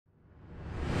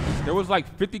There was like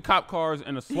 50 cop cars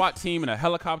and a SWAT team and a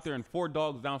helicopter and 4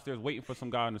 dogs downstairs waiting for some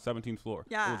guy on the 17th floor.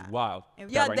 Yeah. It was wild.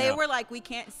 Yeah, they were like, we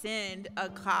can't send a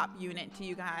cop unit to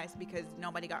you guys because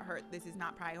nobody got hurt. This is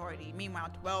not priority. Meanwhile,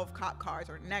 12 cop cars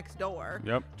are next door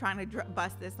trying to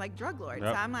bust this like drug lord. So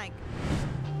I'm like...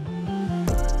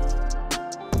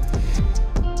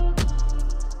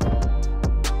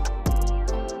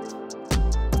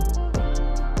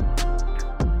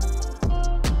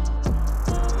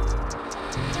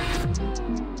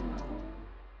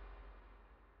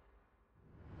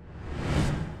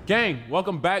 Gang,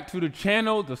 welcome back to the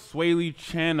channel, the Swayleigh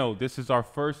channel. This is our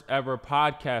first ever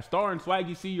podcast starring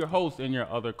Swaggy C, your host, and your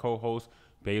other co-host,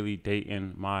 Bayleigh,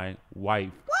 dating my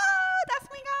wife. Whoa, that's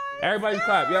me, guys. Everybody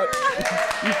clap. Yep.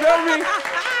 You feel me?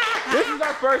 This is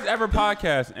our first ever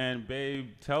podcast. And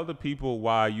babe, tell the people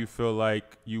why you feel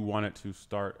like you wanted to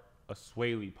start a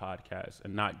Swayleigh podcast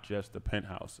and not just the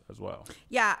Penthouse as well.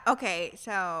 Yeah, okay.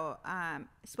 So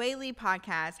Swayleigh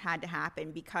Podcast had to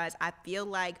happen because I feel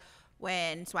like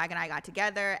when Swag and I got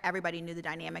together, everybody knew the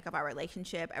dynamic of our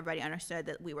relationship. Everybody understood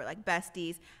that we were like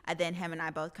besties. And then him and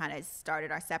I both kind of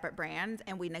started our separate brands,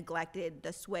 and we neglected the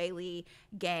Swayleigh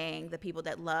gang, the people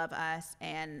that love us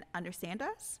and understand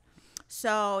us.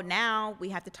 So now we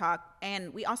have to talk,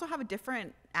 and we also have a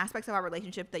different aspects of our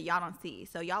relationship that y'all don't see.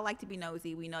 So y'all like to be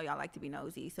nosy. We know y'all like to be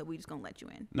nosy, so we just gonna let you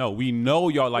in. No, we know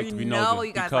y'all like to be nosy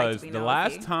you guys because like to be the nosy.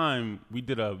 last time we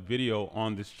did a video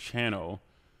on this channel,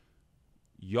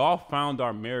 y'all found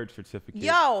our marriage certificate.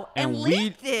 Yo, and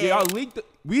leaked it. Y'all leaked it.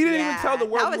 We didn't even tell the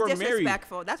world we were married. That was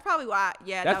disrespectful. That's probably why.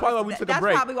 Yeah, that's probably why we took a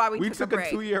break. That's probably why we took a break.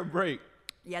 We took a 2-year break.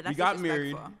 Yeah, that's we got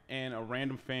married, and a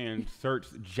random fan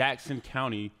searched Jackson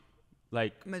County,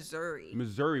 like Missouri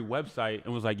website,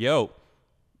 and was like, "Yo,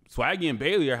 Swaggy and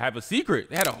Bayleigh have a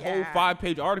secret." They had a whole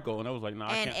 5-page article, and I was like, "Nah."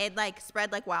 And it like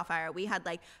spread like wildfire. We had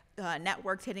like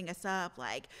networks hitting us up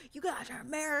like, "You guys are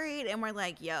married," and we're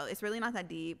like, "Yo, it's really not that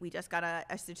deep. We just got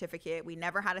a certificate. We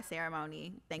never had a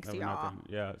ceremony, thanks to y'all." Nothing.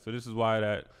 Yeah, so this is why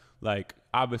that, like,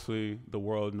 obviously the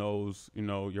world knows, you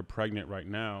know, you're pregnant right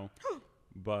now,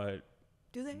 but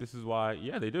do they? This is why,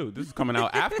 yeah, they do. This is coming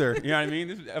out after, you know what I mean?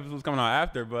 This episode's coming out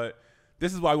after, but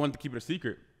this is why I wanted to keep it a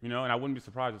secret, you know, and I wouldn't be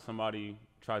surprised if somebody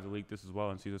tries to leak this as well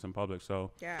and see this in public.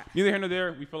 So yeah, neither here nor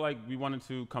there. We feel like we wanted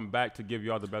to come back to give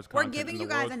y'all the best content. We're giving in the you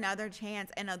guys world. Another chance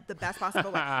and the best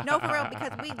possible way. No, for real,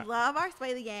 because we love our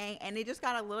Swayleigh gang, and it just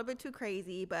got a little bit too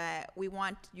crazy, but we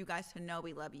want you guys to know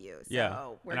we love you. So yeah,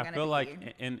 we're and I feel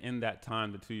like in that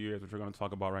time, the 2 years, which we're going to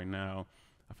talk about right now,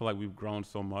 I feel like we've grown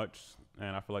so much,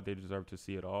 and I feel like they deserve to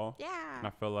see it all. Yeah. And I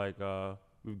feel like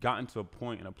we've gotten to a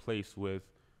point and a place with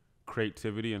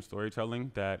creativity and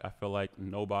storytelling that I feel like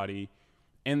nobody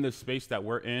in the space that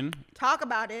we're in talk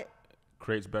about it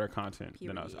creates better content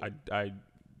than us. I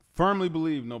firmly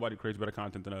believe nobody creates better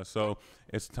content than us. So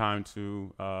it's time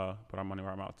to put our money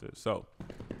where our mouth is. So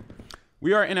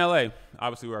we are in LA.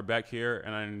 Obviously, we are back here,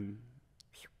 and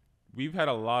we've had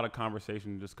a lot of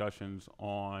conversation and discussions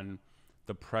on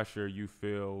the pressure you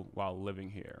feel while living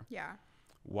here. Yeah.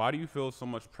 Why do you feel so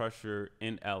much pressure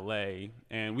in LA?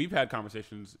 And we've had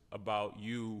conversations about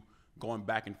you going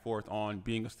back and forth on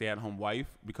being a stay-at-home wife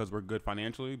because we're good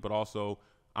financially, but also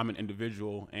I'm an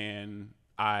individual and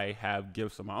I have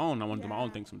gifts of my own. I want to do my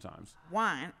own thing sometimes.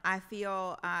 One, I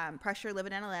feel pressure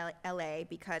living in LA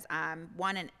because I'm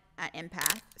an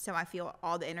empath, so I feel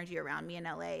all the energy around me in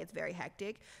LA. It's very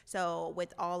hectic. So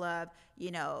with all of, you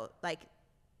know, like,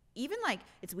 even like,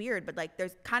 it's weird, but like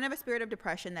there's kind of a spirit of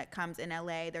depression that comes in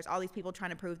LA. There's all these people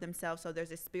trying to prove themselves. So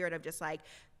there's a spirit of just like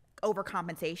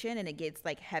overcompensation, and it gets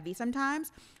like heavy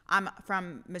sometimes. I'm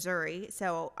from Missouri,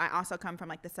 so I also come from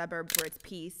like the suburbs where it's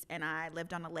peace, and I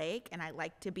lived on a lake, and I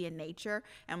like to be in nature,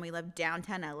 and we live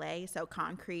downtown LA, so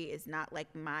concrete is not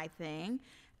like my thing.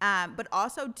 But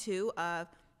also too,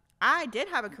 I did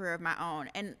have a career of my own,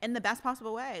 and in the best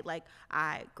possible way. Like,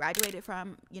 I graduated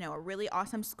from, you know, a really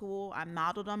awesome school. I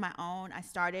modeled on my own. I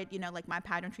started, you know, like my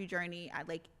pageantry journey. I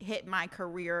like hit my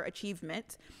career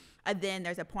achievement. And then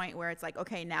there's a point where it's like,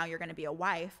 okay, now you're going to be a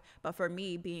wife. But for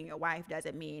me, being a wife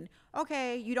doesn't mean,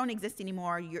 okay, you don't exist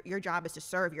anymore. Your job is to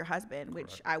serve your husband,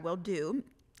 which I will do.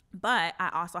 But I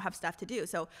also have stuff to do.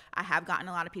 So I have gotten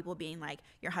a lot of people being like,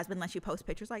 your husband lets you post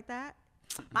pictures like that?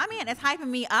 My man is hyping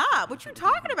me up. What you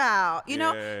talking about? You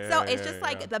know? So it's just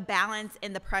like the balance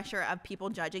and the pressure of people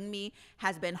judging me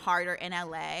has been harder in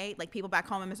LA. Like, people back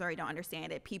home in Missouri don't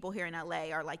understand it. People here in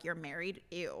LA are like, you're married?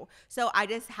 Ew. So I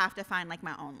just have to find like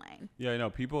my own lane. Yeah, you know,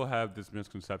 people have this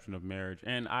misconception of marriage,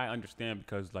 and I understand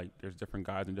because like there's different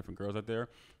guys and different girls out there.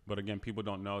 But again, people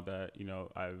don't know that, you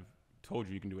know, I've told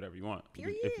you can do whatever you want.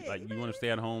 Period. If like you want to stay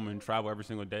at home and travel every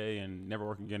single day and never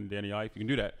work again a day in your life, you can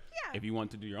do that. Yeah. If you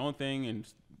want to do your own thing and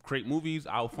create movies,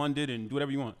 I'll fund it and do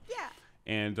whatever you want. Yeah.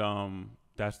 And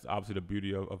that's obviously the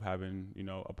beauty of having, you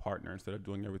know, a partner instead of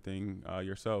doing everything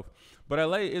yourself. But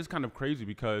LA is kind of crazy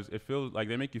because it feels like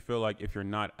they make you feel like if you're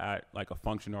not at like a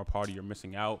function or a party, you're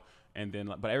missing out. And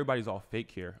then, but everybody's all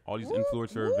fake here. All these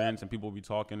influencer events and people will be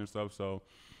talking and stuff. So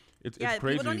it's crazy.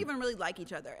 People don't even really like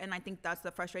each other. And I think that's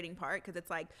the frustrating part because it's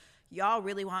like, y'all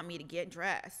really want me to get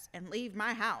dressed and leave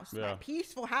my house, my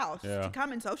peaceful house, to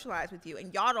come and socialize with you.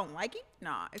 And y'all don't like it?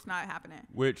 Nah, it's not happening.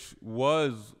 Which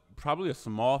was probably a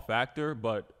small factor,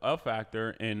 but a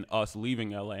factor in us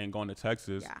leaving LA and going to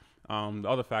Texas. Yeah. The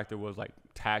other factor was like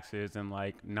taxes and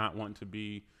like not wanting to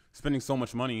be spending so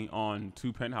much money on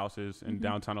 2 penthouses in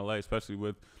downtown LA, especially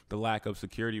with the lack of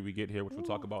security we get here, which we'll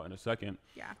talk about in a second.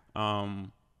 Yeah.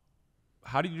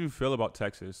 How did you feel about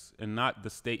Texas, and not the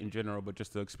state in general, but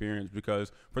just the experience?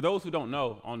 Because for those who don't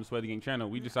know, on the Swaggy channel,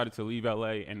 we decided to leave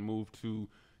LA and move to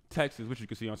Texas, which you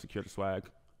can see on Secure the Swag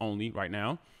only right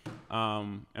now.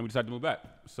 And we decided to move back.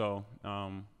 So,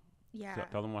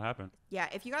 tell them what happened. Yeah,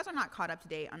 if you guys are not caught up to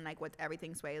date on like what's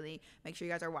everything Swayleigh, make sure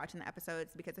you guys are watching the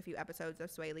episodes because a few episodes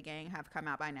of Swayleigh Gang have come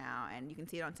out by now, and you can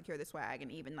see it on Secure the Swag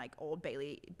and even like old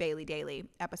Bayleigh Daily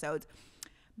episodes.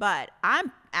 But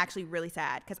I'm actually really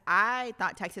sad because I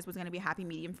thought Texas was going to be a happy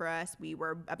medium for us. We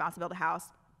were about to build a house.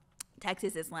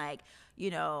 Texas is like, you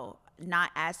know,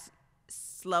 not as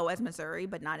slow as Missouri,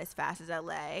 but not as fast as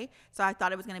LA. So I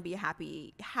thought it was going to be a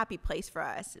happy place for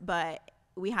us. But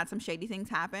we had some shady things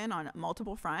happen on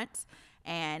multiple fronts,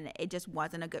 and it just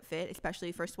wasn't a good fit,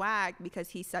 especially for Swag because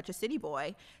he's such a city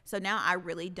boy. So now I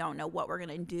really don't know what we're going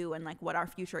to do and like what our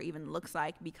future even looks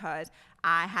like, because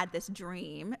I had this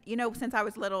dream, you know, since I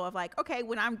was little of like, okay,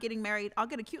 when I'm getting married, I'll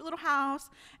get a cute little house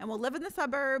and we'll live in the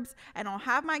suburbs and I'll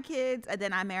have my kids. And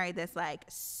then I married this like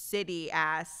city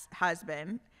ass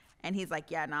husband. And he's like,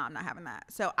 yeah, no, I'm not having that.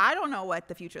 So I don't know what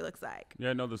the future looks like.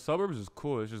 Yeah, no, the suburbs is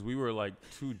cool. It's just we were like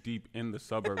too deep in the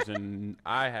suburbs, and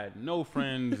I had no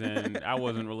friends, and I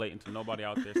wasn't relating to nobody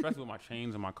out there, especially with my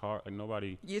chains in my car. Like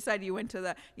nobody. You said you went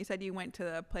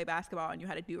to play basketball and you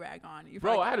had a do-rag on.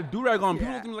 Bro, I had a do-rag on.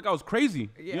 People looked at me like I was crazy.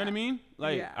 You know what I mean?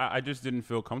 Like I just didn't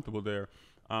feel comfortable there.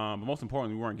 But most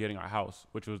importantly, we weren't getting our house,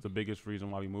 which was the biggest reason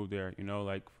why we moved there. You know,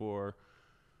 like for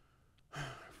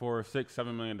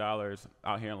 $6-7 million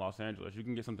out here in Los Angeles, you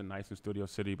can get something nice in Studio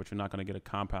City, but you're not going to get a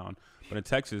compound. But in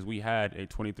Texas, we had a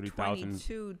 23,000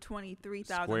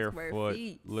 square foot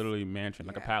literally mansion,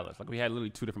 like a palace. Like we had literally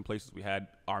 2 different places. We had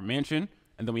our mansion,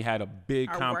 and then we had a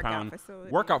big compound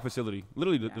workout facility.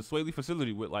 Literally the Swayleigh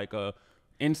facility with like a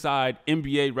inside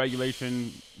NBA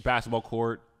regulation basketball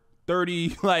court,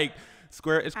 30 like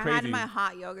square. It's crazy. I had my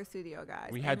hot yoga studio,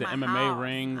 guys. We had the MMA house.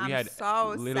 ring. I'm we had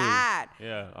so sad.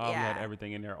 Yeah, we had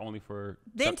everything in there only for.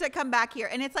 Then to come back here,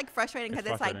 and it's like frustrating because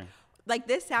it's like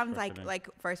this sounds like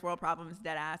first world problems,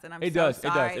 dead ass, and I'm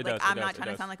sorry. I'm not trying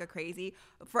to sound like a crazy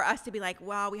for us to be like,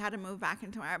 well, we had to move back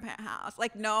into our penthouse.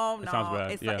 Like, no, it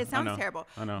sounds bad. It sounds terrible.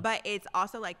 I know. But it's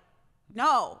also like,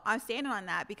 no, I'm standing on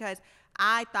that because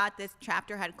I thought this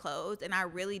chapter had closed, and I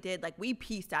really did. Like, we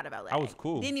pieced out of LA. I was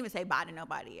cool. Didn't even say bye to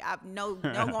nobody. I've no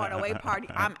going away party.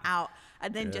 I'm out.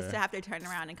 And then just to have to turn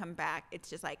around and come back, it's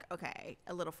just like, okay,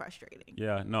 a little frustrating.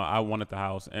 Yeah, no, I wanted the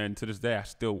house, and to this day, I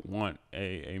still want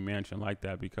a mansion like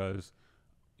that because,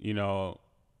 you know,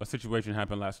 a situation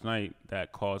happened last night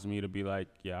that caused me to be like,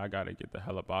 yeah, I got to get the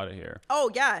hell up out of here.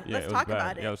 Oh, yeah. Let's talk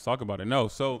about it. Yeah, let's talk about it. No,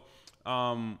 so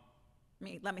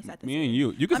let me set the scene. Me and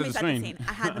you can set the scene.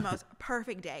 I had the most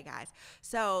perfect day, guys.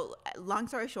 So long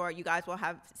story short, you guys will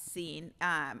have seen,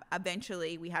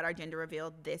 eventually we had our gender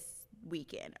reveal this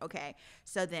weekend. Okay.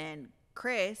 So then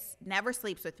Chris never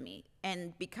sleeps with me.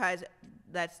 And because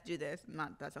let's do this,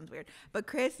 that sounds weird, but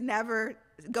Chris never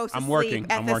goes to sleep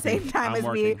at the same time as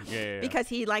me because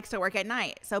he likes to work at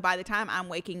night. So by the time I'm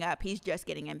waking up, he's just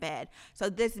getting in bed. So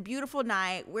this beautiful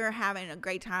night, we're having a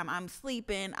great time. I'm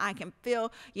sleeping. I can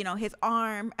feel, his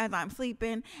arm as I'm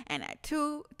sleeping. And at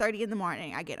 2:30 in the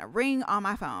morning, I get a ring on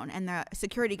my phone, and the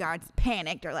security guards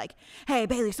panicked. They're like, "Hey,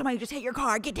 Bayleigh, somebody just hit your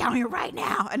car. Get down here right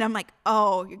now." And I'm like,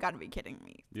 "Oh, you got to be kidding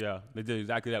me." Yeah, they did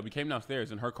exactly that. We came downstairs,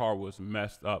 and her car was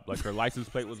messed up. Like her license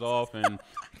plate was off, and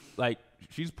like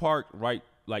she's parked right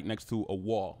like next to a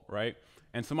wall, right?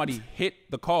 And somebody hit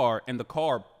the car, and the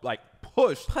car like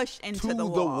pushed into the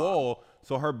wall.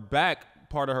 So her back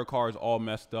part of her car is all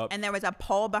messed up. And there was a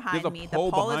pole behind me. The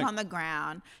pole is on the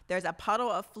ground. There's a puddle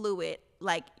of fluid.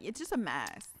 Like, it's just a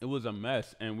mess. It was a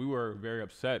mess, and we were very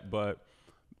upset. But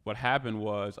what happened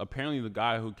was apparently the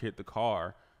guy who hit the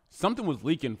car something was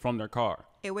leaking from their car.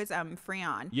 It was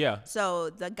Freon. Yeah.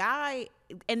 So the guy,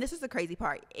 and this is the crazy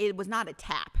part, it was not a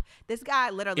tap. This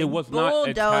guy literally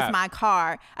bulldozed my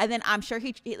car, and then I'm sure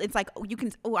it's like, you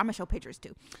can, I'm gonna show pictures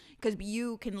too, because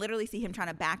you can literally see him trying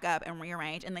to back up and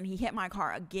rearrange, and then he hit my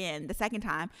car again the second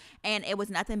time, and it was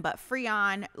nothing but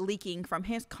Freon leaking from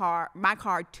my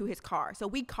car to his car. So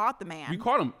we caught the man. We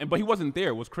caught him, but he wasn't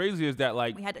there. What's crazy is that,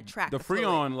 like, we had to track the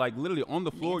Freon, like, literally on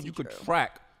the floor, you could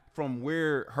track from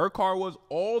where her car was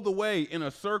all the way in a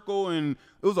circle, and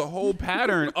it was a whole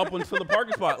pattern up until the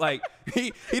parking spot. Like,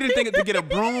 he didn't think to get a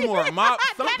broom or a mop,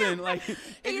 something. Like, he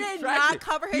did not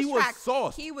cover his tracks. Was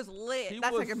sauce. He was lit.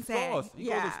 That's what I'm saying. He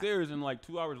goes upstairs, and like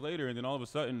 2 hours later, and then all of a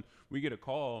sudden we get a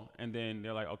call, and then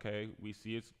they're like, okay, we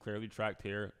see it's clearly tracked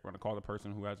here. We're gonna call the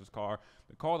person who has this car.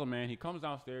 They call the man. He comes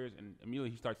downstairs, and immediately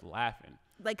he starts laughing.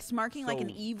 Like smirking, like an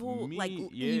evil,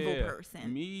 evil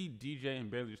person. Me, DJ,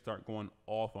 and Bayleigh just start going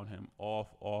off on him.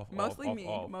 Mostly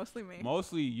me.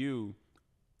 Mostly you.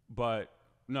 But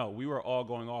no, we were all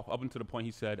going off up until the point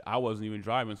he said I wasn't even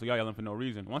driving. So y'all yelling for no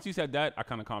reason. Once he said that, I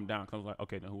kind of calmed down because I was like,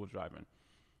 okay, then who was driving?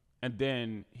 And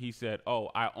then he said, oh,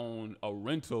 I own a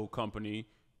rental company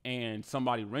and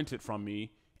somebody rented from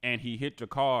me and he hit your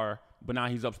car, but now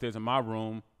he's upstairs in my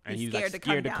room. And he's like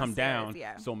scared to come down.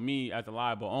 Yeah. So me, as a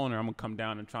liable owner, I'm gonna come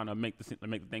down and trying to make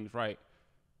the things right.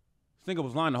 This nigga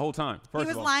was lying the whole time. He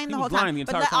was lying the whole time.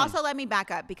 But also let me back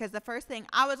up, because the first thing,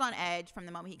 I was on edge from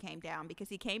the moment he came down, because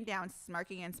he came down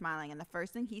smirking and smiling, and the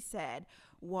first thing he said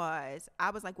was,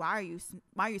 I was like, why are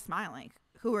you smiling?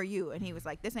 Who are you? And he was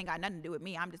like, this ain't got nothing to do with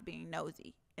me. I'm just being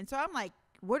nosy. And so I'm like,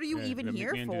 what are you even here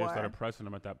for? Me and started pressing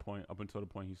him at that point, up until the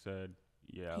point he said,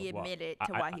 yeah, he admitted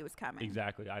to why he was coming.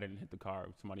 Exactly. I didn't hit the car.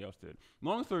 Somebody else did.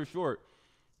 Long story short,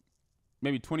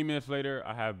 maybe 20 minutes later,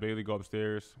 I have Bayleigh go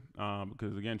upstairs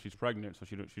because, again, she's pregnant, so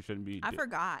she shouldn't be. I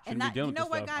forgot. And that, you know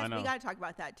what, guys? We got to talk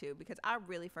about that, too, because I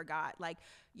really forgot. Like,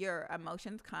 your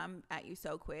emotions come at you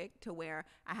so quick to where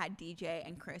I had DJ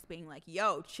and Chris being like,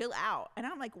 yo, chill out. And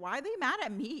I'm like, why are they mad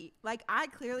at me? Like, I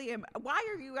clearly am. Why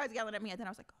are you guys yelling at me? And then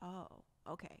I was like, oh,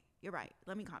 okay. You're right.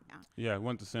 Let me calm down. Yeah, we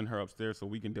went to send her upstairs so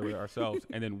we can deal with it ourselves.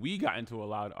 And then we got into a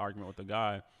loud argument with the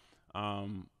guy.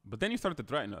 But then he started to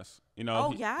threaten us. You know,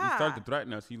 he started to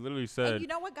threaten us. He literally said, and you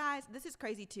know what, guys? This is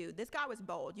crazy, too. This guy was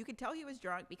bold. You could tell he was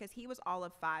drunk because he was all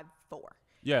of 5'4".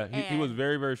 Yeah, he was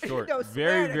very, very short.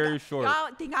 Very short. Y'all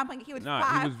think I'm like, he was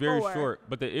 5'4". He was very short.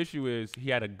 But the issue is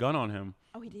he had a gun on him.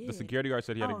 Oh, he did? The security guard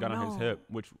said he had a gun on his hip,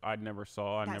 which I never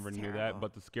saw. I never knew that.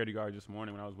 But the security guard this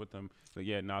morning when I was with him said,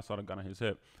 yeah, no, I saw the gun on his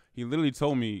hip. He literally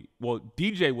told me, well,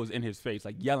 DJ was in his face,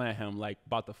 like yelling at him, like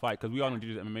about the fight, because we all know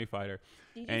DJ's an MMA fighter.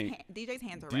 DJ's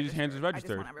hands are registered. DJ's hands are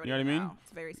registered. You know what I mean?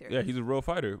 It's very serious. Yeah, he's a real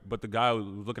fighter. But the guy was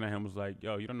looking at him was like,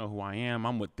 yo, you don't know who I am.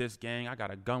 I'm with this gang. I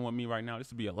got a gun with me right now. This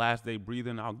will be your last day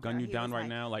breathing. I'll gun you down right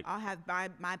now. Like, I'll have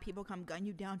my people come gun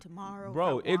you down tomorrow.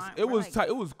 Bro, it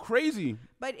was crazy.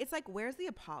 But it's like, where's the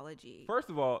apology? First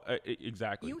of all,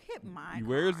 exactly. You hit my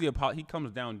Where's the apology? He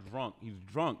comes down drunk. He's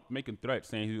drunk, making threats,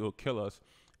 saying he will kill us.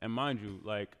 And mind you,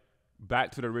 like, back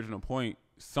to the original point,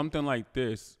 something like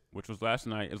this, which was last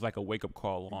night, is like a wake-up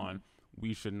call on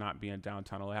we should not be in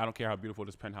downtown LA. I don't care how beautiful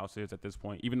this penthouse is at this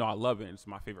point. Even though I love it, it's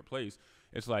my favorite place.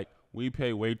 It's like we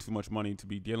pay way too much money to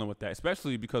be dealing with that,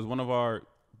 especially because one of our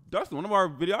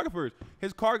videographers,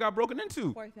 his car got broken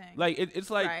into. Poor thing. Like, it's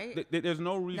like right? There's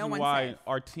no reason why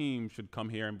our team should come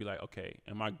here and be like, okay,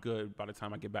 am I good by the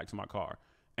time I get back to my car?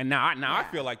 And now I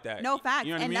feel like that. No, facts.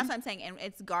 You know what I mean? That's what I'm saying. And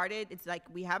it's guarded. It's like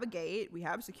we have a gate. We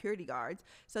have security guards.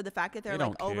 So the fact that they're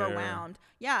like overwhelmed.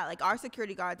 Yeah, like our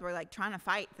security guards were like trying to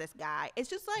fight this guy. It's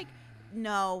just like,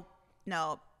 no.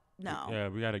 Yeah,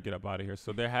 we got to get up out of here.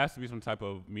 So there has to be some type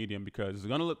of medium because it's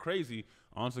going to look crazy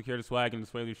on Security Swag and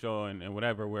the Swayleigh Show and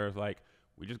whatever, where it's like,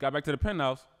 we just got back to the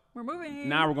penthouse. We're moving.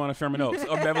 Now we're going to Sherman Oaks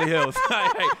or Beverly Hills.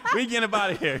 Hey, we getting up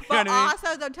out of here. But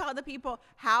also, though, tell the people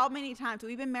how many times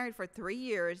we've been married for 3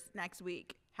 years next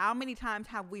week. How many times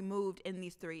have we moved in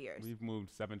these 3 years? We've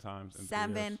moved 7 times. In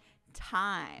 7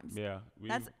 times. Yeah.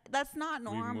 That's not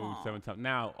normal. We've moved 7 times.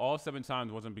 Now, all 7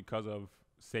 times wasn't because of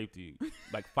safety.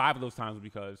 Like 5 of those times was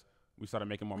because we started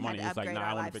making more money. It's like, nah,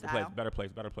 I want to make a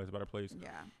place, better place.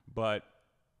 Yeah. But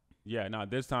yeah,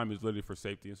 this time is literally for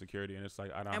safety and security, and it's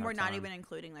like I don't. And we're not even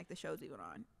including like the shows we went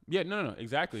on. Yeah, no,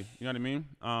 exactly. You know what I mean?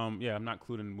 Yeah, I'm not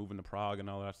including moving to Prague and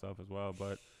all that stuff as well.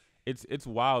 But it's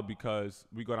wild because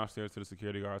we go downstairs to the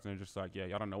security guards and they're just like, yeah,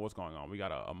 y'all don't know what's going on. We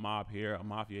got a mob here, a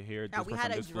mafia here. No, we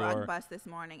had a drug bust this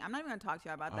morning. I'm not even gonna talk to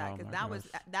you about that because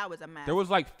that was a mess. There was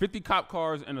like 50 cop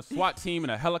cars and a SWAT team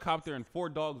and a helicopter and 4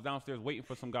 dogs downstairs waiting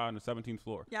for some guy on the 17th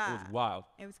floor. Yeah, it was wild.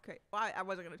 It was crazy. Well, I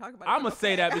wasn't gonna talk about it. I'm gonna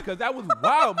say that because that was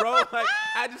wild, bro. Like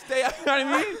I just stay. You know what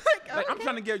I mean? Like I'm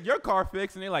trying to get your car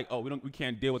fixed and they're like, oh, we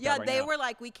can't deal with that right now. Yeah, they were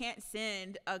like, we can't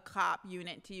send a cop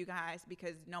unit to you guys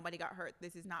because nobody got hurt.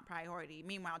 This is not priority.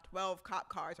 Meanwhile, 12 cop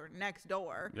cars are next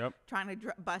door trying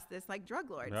to bust this like drug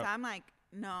lord. So I'm like,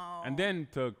 no. And then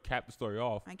to cap the story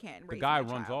off, I can't. The guy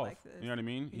runs off. Like you know what I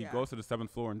mean? He goes to the 7th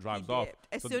floor and drives off.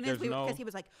 As soon as because he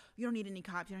was like, you don't need any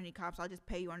cops. You don't need cops. I'll just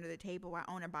pay you under the table. I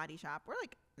own a body shop. We're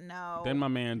like, no. Then my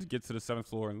man gets to the 7th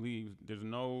floor and leaves. There's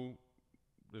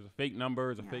a fake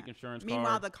number. There's a fake insurance card.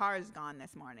 Meanwhile, the car is gone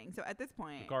this morning. So at this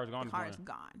point, the car is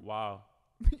gone. Wow.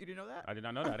 You didn't know that? I did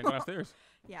not know that. I didn't go downstairs.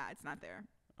 Yeah, it's not there.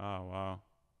 Oh, wow.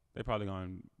 They probably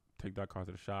going to take that car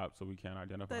to the shop so we can't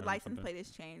identify the license plate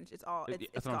is changed. It's all, it's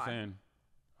that's what gone. I'm saying.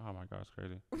 Oh, my God. It's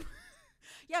crazy.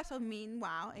 Yeah, so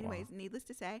meanwhile, anyways, needless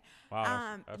to say,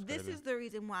 that's this crazy. is the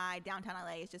reason why downtown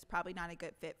LA is just probably not a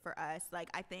good fit for us. Like,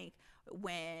 I think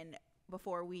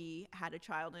before we had a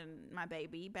child and my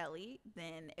baby, Bayleigh,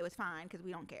 then it was fine because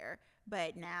we don't care.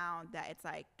 But now that it's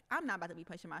like, I'm not about to be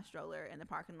pushing my stroller in the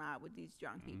parking lot with these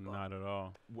drunk people. Not at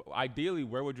all. Ideally,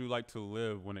 where would you like to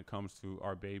live when it comes to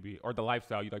our baby or the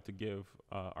lifestyle you'd like to give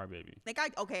our baby?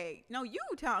 No, you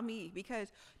tell me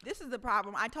because this is the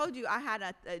problem. I told you I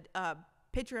had a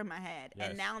picture in my head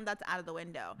and now that's out of the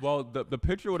window. Well, the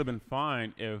picture would have been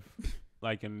fine if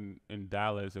like in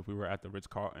Dallas, if we were at the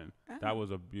Ritz-Carlton. That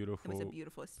was a beautiful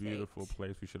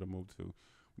place we should have moved to.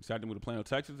 We decided to move to Plano,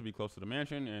 Texas to be close to the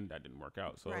mansion, and that didn't work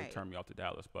out. So it turned me off to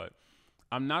Dallas. But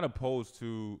I'm not opposed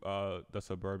to the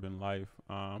suburban life.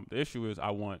 The issue is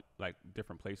I want like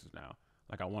different places now.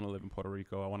 Like I want to live in Puerto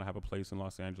Rico. I want to have a place in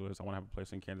Los Angeles. I want to have a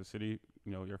place in Kansas City,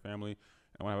 your family.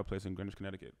 I want to have a place in Greenwich,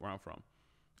 Connecticut, where I'm from.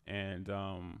 And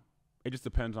it just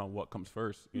depends on what comes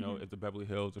first. If the Beverly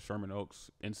Hills, the Sherman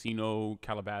Oaks, Encino,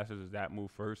 Calabasas, is that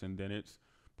move first, and then it's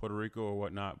Puerto Rico or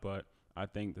whatnot. But I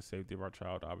think the safety of our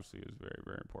child obviously is very,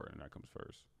 very important, and that comes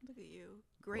first. Look at you.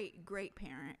 Great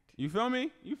parent. You feel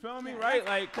me? Right?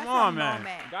 Like, come on, man.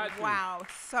 Wow.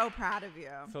 So proud of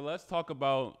you. So let's talk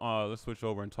about, let's switch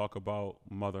over and talk about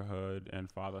motherhood and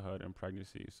fatherhood and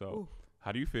pregnancy. So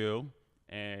how do you feel?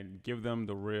 And give them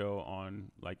the real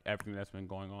on like everything that's been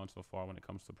going on so far when it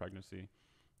comes to pregnancy,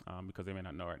 because they may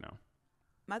not know right now.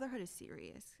 Motherhood is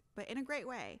serious, but in a great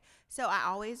way. So I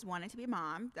always wanted to be a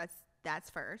mom. That's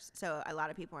first. So a lot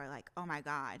of people are like, oh my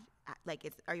God, like,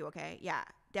 are you okay? Yeah,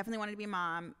 definitely wanted to be a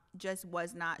mom. Just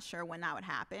was not sure when that would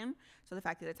happen. So the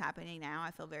fact that it's happening now,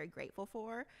 I feel very grateful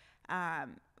for.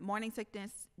 Morning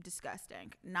sickness,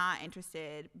 disgusting. Not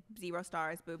interested. 0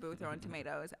 stars, boo-boo, throwing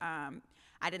tomatoes.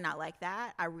 I did not like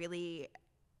that. I really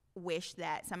wish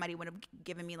that somebody would have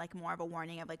given me like more of a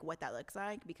warning of like what that looks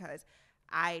like, because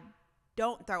I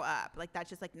don't throw up. Like that's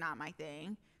just like not my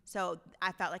thing. So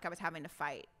I felt like I was having to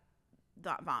fight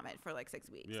vomit for like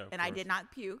 6 weeks. Yeah, and I did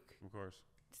not puke. Of course.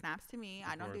 Snaps to me.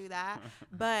 I don't do that.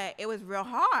 But it was real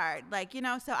hard. Like,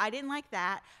 so I didn't like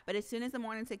that. But as soon as the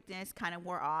morning sickness kind of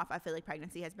wore off, I feel like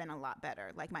pregnancy has been a lot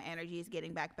better. Like my energy is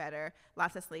getting back better.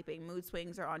 Lots of sleeping. Mood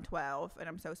swings are on 12. And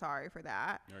I'm so sorry for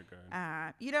that.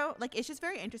 Okay. Like it's just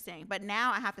very interesting. But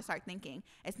now I have to start thinking.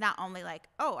 It's not only like,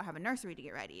 oh, I have a nursery to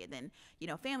get ready. And then,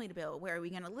 family to build. Where are we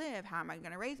going to live? How am I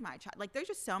going to raise my child? Like there's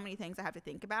just so many things I have to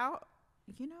think about.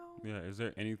 Yeah, is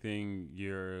there anything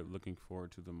you're looking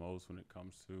forward to the most when it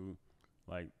comes to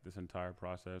like this entire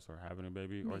process or having a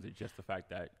baby, or is it just the fact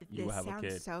that you will have a kid?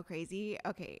 This sounds so crazy.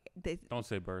 Okay, don't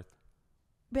say birth,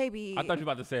 baby. I thought you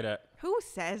were about to say that. Who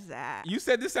says that? You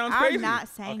said this sounds crazy. I'm not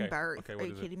saying birth. Okay, are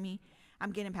you kidding me?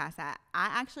 I'm getting past that. I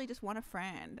actually just want a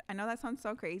friend. I know that sounds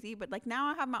so crazy, but like now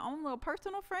I have my own little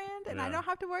personal friend, and I don't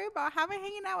have to worry about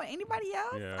hanging out with anybody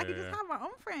else. I can just have my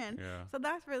own friend. Yeah. So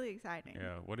that's really exciting.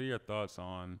 Yeah. What are your thoughts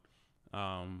on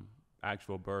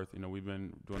actual birth? We've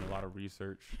been doing a lot of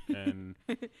research and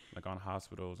like on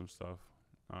hospitals and stuff.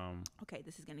 Okay,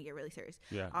 this is gonna get really serious.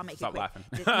 Yeah. I'll make stop it quick. laughing.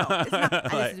 It's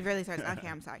not. This is really serious. Okay,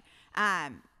 I'm sorry.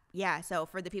 Yeah, so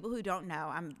for the people who don't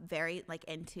know, I'm very like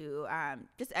into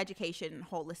just education,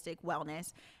 holistic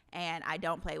wellness, and I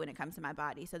don't play when it comes to my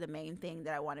body. So the main thing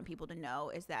that I wanted people to know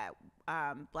is that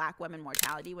Black women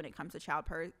mortality when it comes to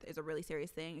childbirth is a really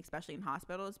serious thing, especially in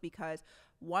hospitals, because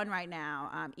one, right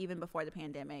now, even before the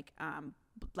pandemic,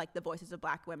 like the voices of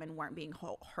Black women weren't being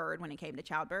heard when it came to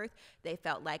childbirth. They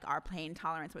felt like our pain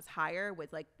tolerance was higher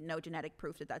with like no genetic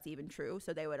proof that that's even true.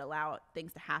 So they would allow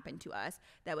things to happen to us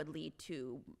that would lead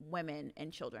to women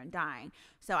and children dying.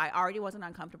 So I already was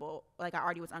uncomfortable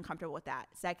with that.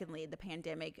 Secondly, the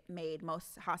pandemic made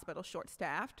most hospitals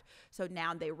short-staffed. So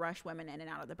now they rush women in and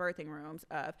out of the birthing rooms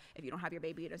of, if you don't have your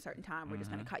baby at a certain time, we're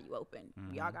just going to cut you open.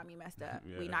 Y'all got me messed up.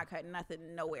 We not cutting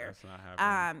nothing nowhere. That's not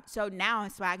happening. So now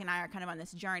Swag and I are kind of on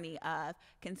this journey of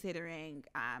considering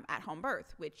at-home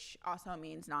birth, which also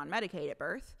means non-medicated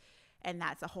birth. And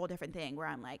that's a whole different thing where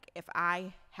I'm like, if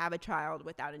I have a child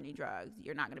without any drugs,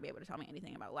 you're not going to be able to tell me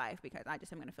anything about life, because I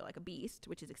just am going to feel like a beast,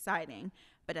 which is exciting.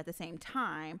 But at the same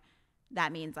time,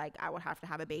 that means like I would have to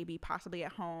have a baby possibly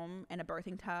at home in a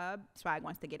birthing tub. Swag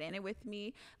wants to get in it with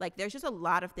me. Like there's just a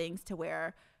lot of things to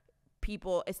where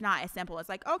people, it's not as simple. It's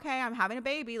like, okay, I'm having a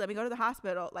baby. Let me go to the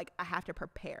hospital. Like I have to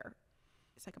prepare.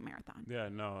 It's like a marathon. Yeah,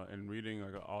 no, and reading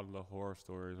like all the horror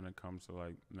stories when it comes to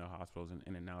like hospitals and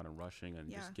in and out and rushing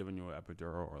and just giving you an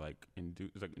epidural or like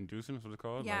inducing, is what it's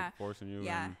called? Yeah. Like forcing you.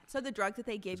 Yeah. So the drugs that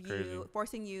they give you, crazy.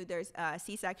 forcing you, there's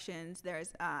C-sections, there's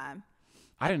I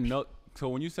didn't know. So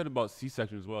when you said about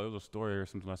C-section as well, there was a story or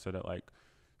something I said that like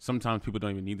sometimes people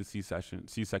don't even need the C-section.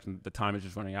 The time is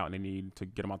just running out and they need to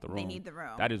get them out the room. They need the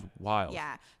room. That is wild.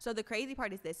 Yeah. So the crazy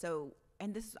part is this. So,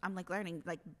 and this, I'm like learning,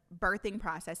 like birthing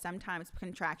process, sometimes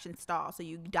contractions stall. So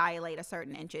you dilate a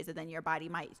certain inches and then your body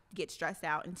might get stressed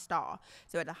out and stall.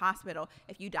 So at the hospital,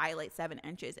 if you dilate 7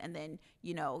 inches and then,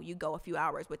 you go a few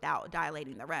hours without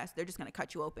dilating the rest, they're just going to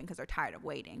cut you open because they're tired of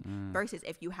waiting. Versus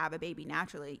if you have a baby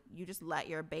naturally, you just let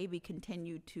your baby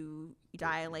continue to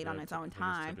dilate on its own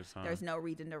time. There's no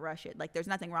reason to rush it. Like there's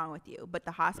nothing wrong with you. But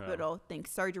the hospital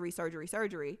thinks surgery.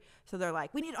 So they're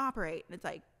like, we need to operate. And it's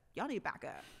like, y'all need to back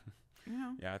up.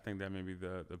 Yeah, I think that may be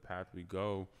the path we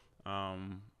go.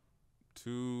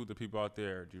 To the people out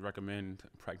there, do you recommend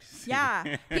practicing?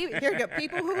 Yeah,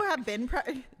 people who have been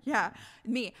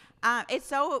me. It's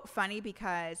so funny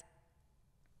because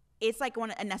it's like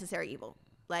a necessary evil.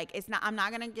 Like it's not. I'm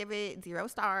not gonna give it 0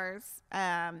 stars.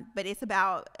 But it's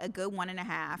about a good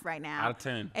 1.5 right now. Out of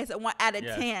 10. It's a 1 out of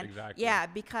 10. Exactly. Yeah,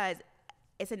 because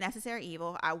it's a necessary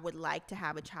evil. I would like to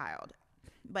have a child.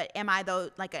 But am I, though,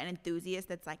 like an enthusiast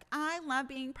that's like, I love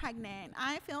being pregnant.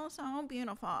 I feel so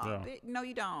beautiful. Yeah. No,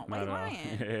 you don't. Why are you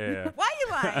lying? Yeah. Why are you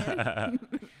lying?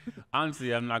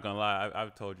 Honestly, I'm not going to lie.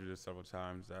 I've told you this several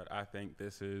times that I think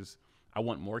I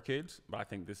want more kids, but I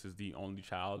think this is the only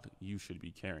child you should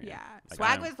be carrying. Yeah. Like,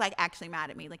 Swag was like actually mad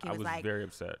at me. Like I was like, very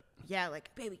upset. Yeah,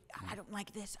 like, baby, I don't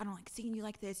like this. I don't like seeing you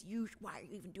like this. Why are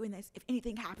you even doing this? If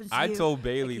anything happens to you. I told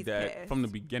Bayleigh like, that pissed. from the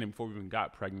beginning, before we even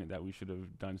got pregnant, that we should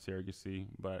have done surrogacy.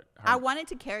 But I wanted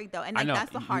to carry though, and like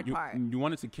that's the hard part. You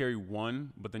wanted to carry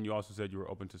one, but then you also said you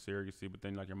were open to surrogacy. But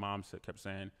then like your mom kept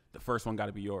saying the first one got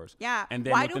to be yours. Yeah. And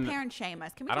then why do parents shame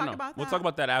us? Can we talk about that? We'll talk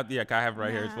about that out. Yeah, I have it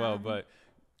right here as well. But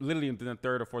literally in the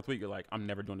 3rd or 4th week, you're like, I'm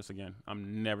never doing this again.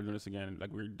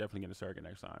 Like, we're definitely getting a surrogate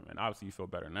next time. And obviously you feel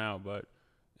better now, but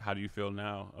how do you feel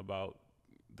now about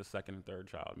the 2nd and 3rd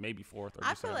child, maybe 4th? Or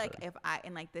I feel like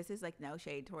third? this is like no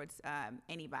shade towards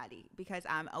anybody because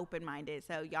I'm open-minded,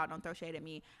 so y'all don't throw shade at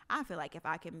me. I feel like if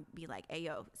I can be like, hey,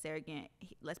 yo, surrogate,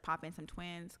 let's pop in some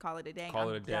twins, call it a day,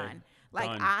 I'm done.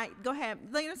 Like, go ahead.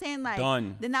 You know what I'm saying? Like,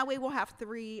 done. Then that way we'll have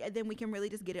 3, and then we can really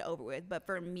just get it over with. But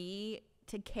for me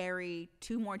to carry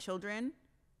 2 more children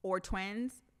or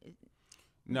twins.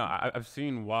 No, I've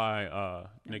seen why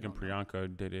Nick and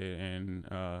Priyanka did it and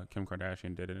Kim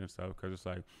Kardashian did it and stuff, because it's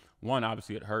like, one,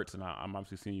 obviously it hurts, and I'm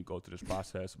obviously seeing you go through this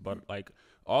process, but like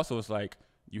also it's like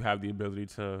you have the ability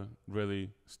to really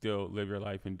still live your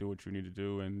life and do what you need to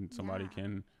do, and somebody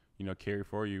can carry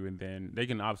for you, and then they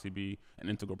can obviously be an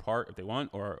integral part if they want,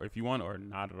 or if you want, or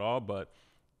not at all, but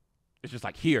it's just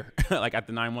like here, like at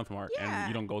the 9-month mark, and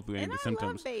you don't go through any of the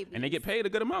symptoms, and they get paid a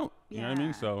good amount. You know what I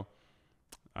mean? So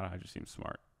I don't know, it just seems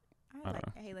smart.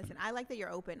 Hey, listen, I like that you're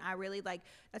open. I really like,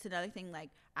 that's another thing. Like,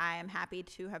 I am happy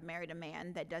to have married a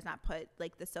man that does not put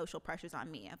like the social pressures on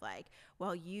me of like,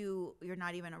 well, you're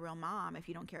not even a real mom if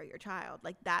you don't carry your child.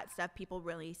 Like that stuff people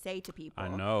really say to people. I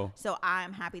know. So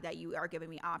I'm happy that you are giving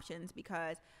me options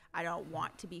because I don't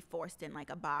want to be forced in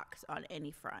like a box on any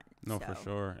front. No, for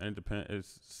sure. And it depends.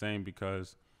 It's the same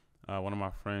because one of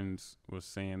my friends was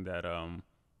saying that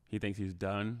he thinks he's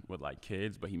done with like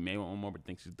kids, but he may want one more, but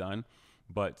thinks he's done.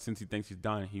 But since he thinks he's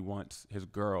done, he wants his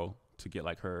girl to get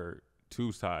like her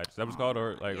 2 sides. Is that what's called?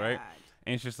 Or like, right?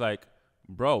 And it's just like,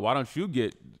 bro, why don't you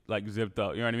get like zipped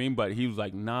up? You know what I mean? But he was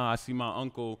like, nah, I see my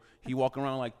uncle. He walking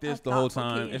around like this the whole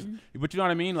time. But you know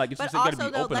what I mean? Like, it's but just also, got to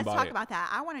be though, open let's about talk it. about that.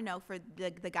 I want to know for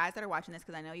the guys that are watching this,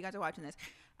 because I know you guys are watching this.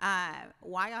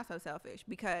 Why y'all so selfish?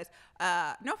 Because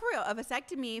no, for real, a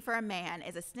vasectomy for a man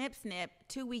is a snip,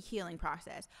 2-week healing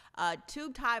process.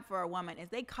 Tube tie for a woman is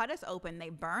they cut us open, they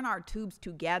burn our tubes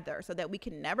together so that we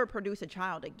can never produce a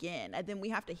child again, and then we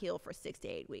have to heal for 6 to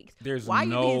 8 weeks. Why are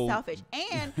you being selfish?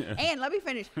 And let me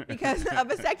finish, because a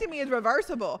vasectomy is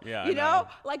reversible. Yeah, you know,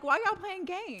 like, why y'all playing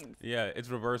games? Yeah, it's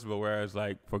reversible. Whereas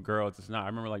like for girls, it's not. I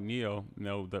remember like Neo,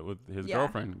 that with his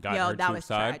girlfriend got her tube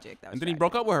tied, and then he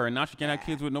broke up with her, and now she can't have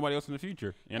kids with nobody else in the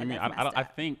future. You know what I mean? I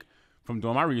think from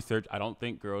doing my research, I don't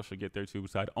think girls should get their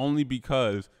tubes tied, only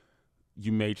because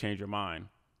you may change your mind.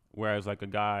 Whereas like a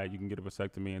guy, you can get a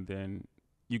vasectomy and then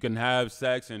you can have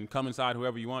sex and come inside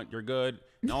whoever you want. You're good.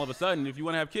 And all of a sudden, if you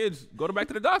want to have kids, go back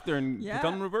to the doctor and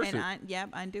tell them reverse it.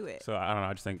 Undo it. So I don't know.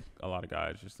 I just think a lot of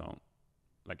guys just don't.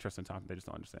 Like Tristan Thompson, they just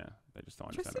don't understand. They just don't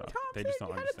understand at all. They just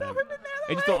don't understand.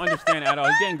 They just don't understand at all.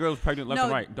 He's getting girls pregnant left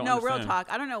and right. Don't understand. Real talk.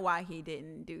 I don't know why he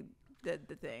didn't do the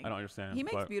thing. I don't understand. He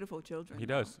makes beautiful children. He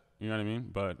does. You know what I mean?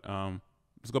 But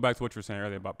let's go back to what you were saying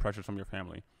earlier about pressures from your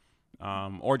family,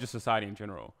 or just society in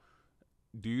general.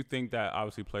 Do you think that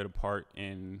obviously played a part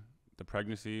in the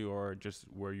pregnancy, or just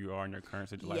where you are in your current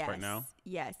stage of life right now?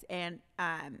 Yes. And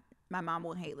my mom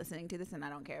will hate listening to this, and I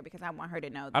don't care, because I want her to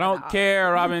know. I don't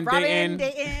care, Robin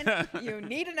Dayton. You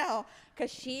need to know,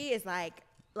 because she is like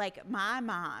my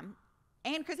mom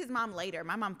and Chris's mom later.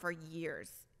 My mom for years,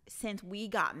 since we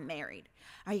got married.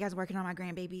 Are you guys working on my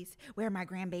grandbabies? Where are my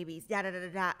grandbabies? Da da da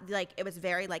da. Like, it was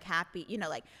very like happy,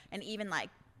 like, and even like,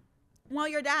 well,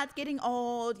 your dad's getting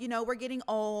old, we're getting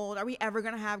old. Are we ever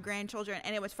going to have grandchildren?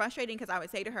 And it was frustrating, because I would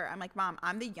say to her, I'm like, Mom,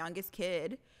 I'm the youngest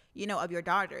kid, of your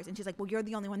daughters. And she's like, well, you're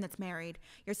the only one that's married.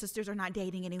 Your sisters are not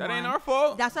dating anyone. That ain't our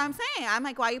fault. That's what I'm saying. I'm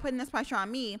like, why are you putting this pressure on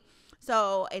me?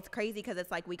 So it's crazy, because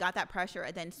it's like we got that pressure,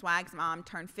 and then Swag's mom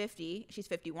turned 50. She's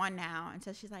 51 now. And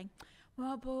so she's like,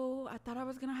 well, boo, I thought I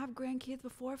was going to have grandkids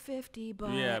before 50,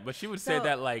 but... Yeah, but she would say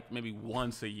that, like, maybe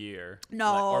once a year.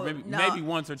 No, or maybe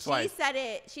once or twice.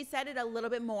 She said it a little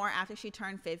bit more after she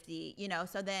turned 50,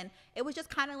 so then it was just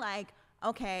kind of like,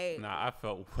 okay. Nah, I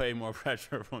felt way more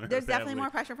pressure from her There's family, definitely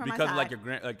more pressure from my because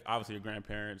side. like obviously your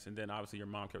grandparents, and then obviously your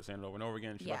mom kept saying it over and over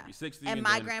again. She's about to be 60. And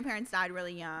my grandparents died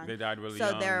really young. They died really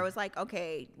young. So there was like,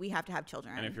 okay, we have to have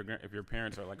children. And if your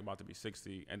parents are like about to be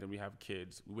 60, and then we have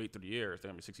kids, we wait 3 years. They're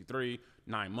gonna be 63,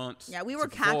 9 months. Yeah, we were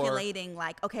 64, calculating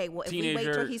like, okay, well, if we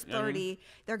wait till he's 30,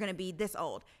 they're gonna be this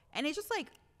old. And it's just like,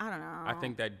 I don't know. I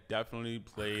think that definitely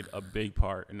played a big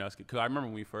part in us, because I remember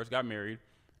when we first got married,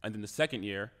 and then the second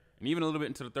year, and even a little bit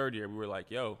into the third year, we were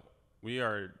like, yo, we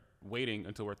are waiting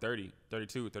until we're 30,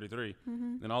 32, 33.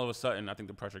 Mm-hmm. Then all of a sudden, I think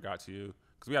the pressure got to you.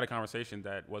 Because we had a conversation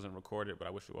that wasn't recorded, but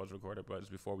I wish it was recorded, but it's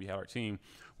before we had our team,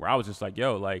 where I was just like,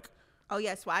 yo, like. Oh,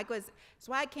 yeah, Swag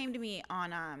came to me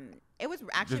on, it was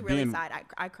actually really sad.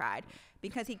 I cried,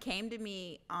 because he came to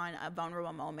me on a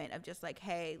vulnerable moment of just like,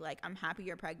 hey, like, I'm happy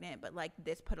you're pregnant, but like,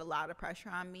 this put a lot of pressure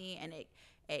on me, and it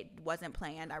wasn't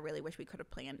planned. I really wish we could have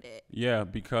planned it. Yeah,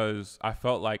 because I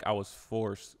felt like I was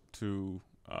forced to,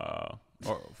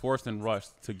 or forced and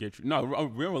rushed to get you. No,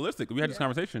 realistic. We had this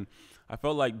conversation. I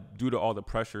felt like due to all the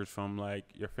pressures from like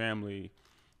your family,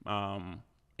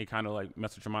 it kind of like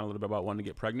messed with your mind a little bit about wanting to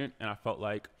get pregnant. And I felt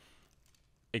like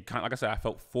like I said, I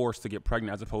felt forced to get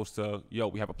pregnant, as opposed to, yo,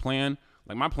 we have a plan.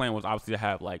 Like, my plan was obviously to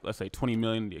have, like, let's say 20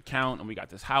 million in the account, and we got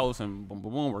this house, and boom,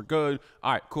 boom, boom, we're good.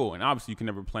 All right, cool. And obviously you can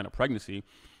never plan a pregnancy,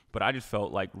 but I just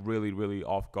felt like really, really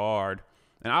off guard.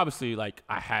 And obviously, like,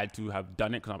 I had to have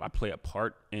done it, because I play a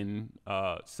part in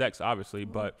sex, obviously,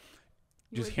 but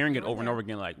just hearing it over and over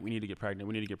again, like, we need to get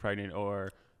pregnant,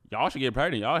 or y'all should get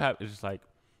pregnant. It's just like,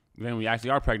 then we actually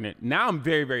are pregnant. Now I'm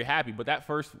very, very happy, but that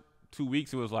first 2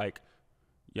 weeks, it was like,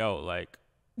 yo, like,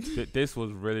 this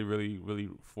was really, really, really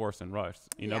forced and rushed,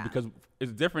 because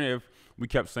it's different if we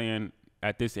kept saying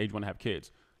at this age we want to have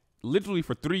kids. Literally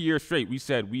for 3 years straight, we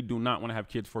said we do not want to have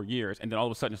kids for years, and then all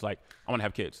of a sudden it's like, I want to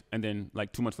have kids, and then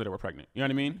like 2 months later we're pregnant. You know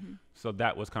what I mean? Mm-hmm. So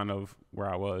that was kind of where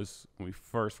I was when we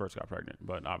first got pregnant,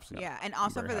 but obviously and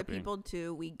also for the people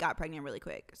too, we got pregnant really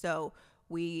quick. So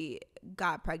we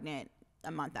got pregnant a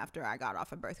month after I got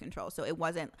off of birth control. So it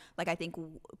wasn't like, I think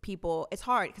people, it's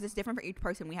hard because it's different for each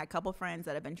person. We had a couple friends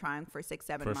that have been trying for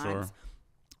 6-7 months. Sure.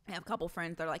 I have a couple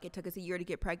friends that are like, it took us a year to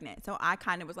get pregnant. So I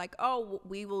kind of was like, oh,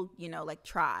 we will, like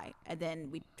try. And then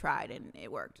we tried and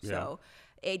it worked. Yeah. So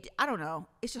I don't know.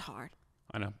 It's just hard.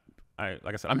 I know.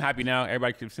 like I said, I'm happy now.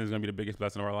 Everybody keeps saying it's going to be the biggest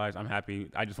blessing of our lives. I'm happy.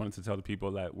 I just wanted to tell the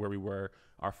people that where we were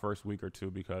our first week or two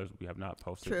because we have not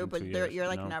posted. True, in but 2 years, you're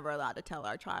like never allowed to tell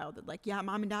our child that like, yeah,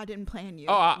 mom and dad didn't plan you.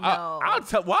 Oh, no. I'll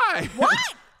tell. Why? What?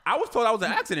 I was told I was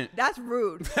an accident. That's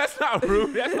rude. That's not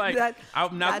rude. That's like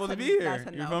I'm not supposed to be here. That's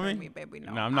a you no feel for me? me, baby.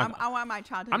 No, I'm not. I want my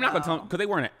child to know. I'm not gonna tell them because they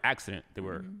weren't an accident. They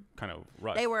were kind of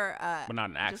rushed. They were, but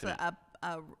not an accident. Just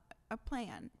a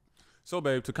plan. So,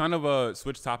 babe, to kind of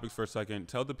switch topics for a second,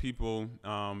 tell the people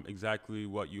exactly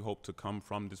what you hope to come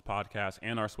from this podcast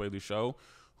and our Swayleigh show,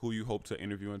 who you hope to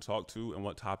interview and talk to, and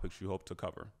what topics you hope to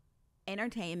cover.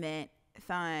 Entertainment,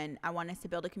 fun. I want us to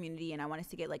build a community, and I want us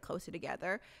to get like closer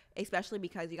together, especially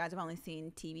because you guys have only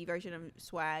seen TV version of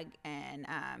Swag and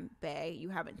Bay. You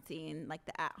haven't seen like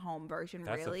the at-home version.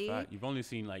 That's really. A fact. You've only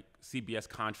seen like CBS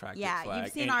contracted Yeah, Swag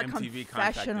you've seen and our MTV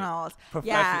confessionals.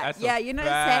 Yeah, you know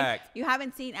what I'm saying? You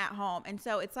haven't seen at home, and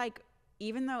so it's like,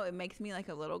 even though it makes me like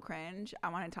a little cringe, I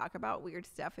want to talk about weird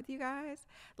stuff with you guys.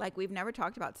 Like, we've never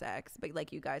talked about sex, but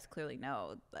like you guys clearly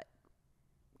know, like,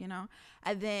 you know.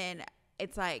 And then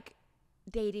it's like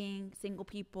dating, single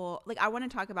people. Like, I want to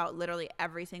talk about literally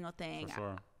every single thing. For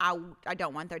sure. I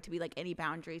don't want there to be like any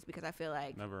boundaries, because I feel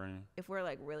like never any. If we're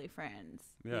like really friends,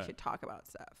 we should talk about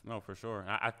stuff. No, for sure.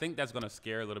 I think that's gonna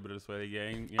scare a little bit of the Swayleigh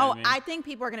gang. You know what I mean? I think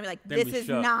people are gonna be like, this is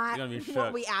not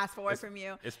what we asked for from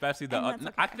you. Especially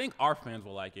I think our fans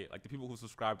will like it. Like the people who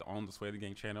subscribe on the Swayleigh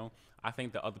gang channel. I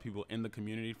think the other people in the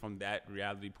community from that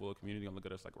reality pool of community gonna look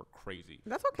at us like we're crazy.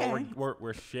 That's okay. But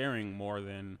we're sharing more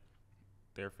than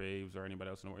their faves or anybody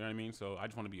else in the world. You know what I mean? So I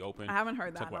just want to be open. I haven't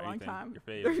heard that in a long time. Your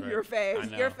faves, right? Your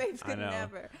faves. Your faves could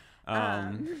never.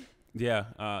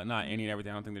 Not any and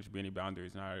everything. I don't think there should be any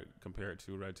boundaries. And I compare it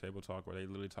to Red Table Talk, where they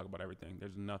literally talk about everything.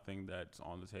 There's nothing that's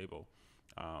on the table.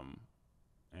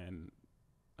 And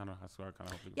I don't know. That's what I kind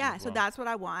of hope. Yeah, so that's what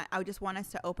I want. I just want us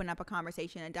to open up a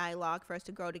conversation, a dialogue for us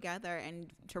to grow together and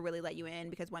to really let you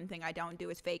in, because one thing I don't do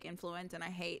is fake influence, and I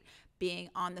hate being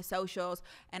on the socials,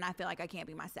 and I feel like I can't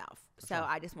be myself. So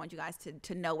I just want you guys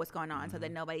to know what's going on, so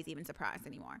that nobody's even surprised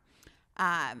anymore.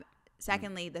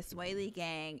 Secondly, the Swayleigh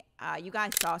gang, you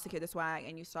guys saw Secure the Swag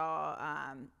and you saw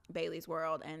Bayleigh's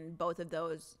World, and both of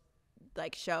those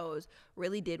like shows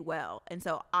really did well. And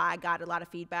so I got a lot of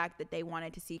feedback that they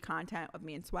wanted to see content of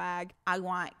me and Swag. I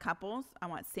want couples, I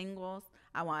want singles,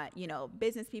 I want,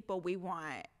 business people. We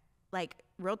want, like,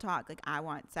 real talk, like, I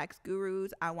want sex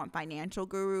gurus, I want financial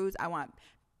gurus, I want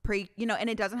and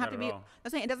it doesn't have to be, I'm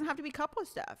saying it doesn't have to be couple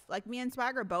stuff. Like, me and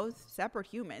Swag are both separate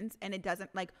humans, and it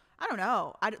doesn't, like, I don't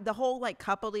know, the whole like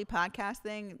coupley podcast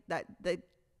thing,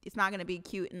 it's not going to be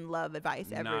cute and love advice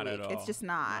every week. It's just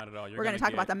not. Not at all. We're going to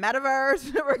talk about the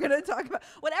metaverse. We're going to talk about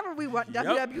whatever we want,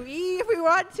 WWE if we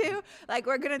want to. Like,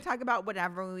 we're going to talk about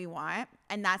whatever we want.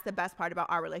 And that's the best part about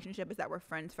our relationship, is that we're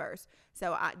friends first.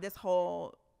 So this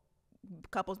whole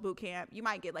couples boot camp, you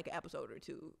might get like an episode or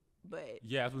two. But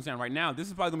yeah, that's what I'm saying. Right now, this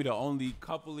is probably going to be the only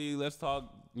coupley let's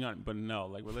talk. But no,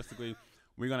 like, realistically,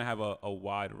 we're going to have a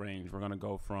wide range. We're going to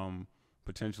go from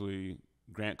potentially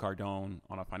Grant Cardone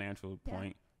on a financial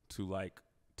point to like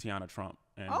Tiana Trump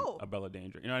and Abella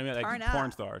Danger. You know what I mean? Like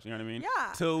porn stars. You know what I mean?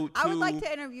 Yeah. I would like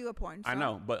to interview a porn star. I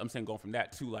know, but I'm saying going from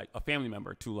that to like a family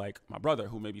member to like my brother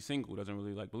who may be single, who doesn't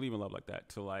really like believe in love like that,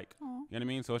 to like, you know what I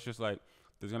mean? So it's just like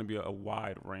there's going to be a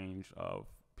wide range of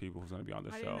people who's going to be on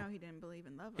this show. I didn't know he didn't believe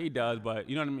in love. He does, but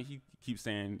you know what I mean? He keeps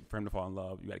saying for him to fall in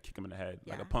love, you got to kick him in the head.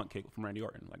 Like a punk kick from Randy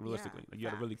Orton. Like, realistically. Like, you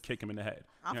got to really kick him in the head.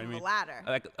 Off of a ladder.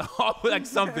 Like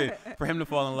something for him to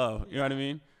fall in love. You know what I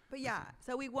mean? But yeah,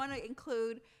 so we want to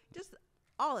include just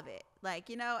all of it. Like,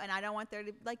 and I don't want there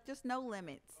to, like, just no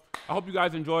limits. I hope you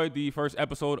guys enjoyed the first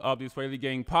episode of the Swayleigh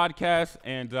Gang podcast,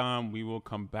 and we will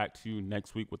come back to you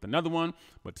next week with another one.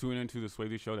 But tune into the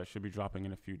Swayleigh show that should be dropping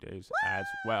in a few days as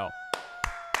well.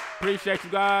 Appreciate you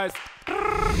guys.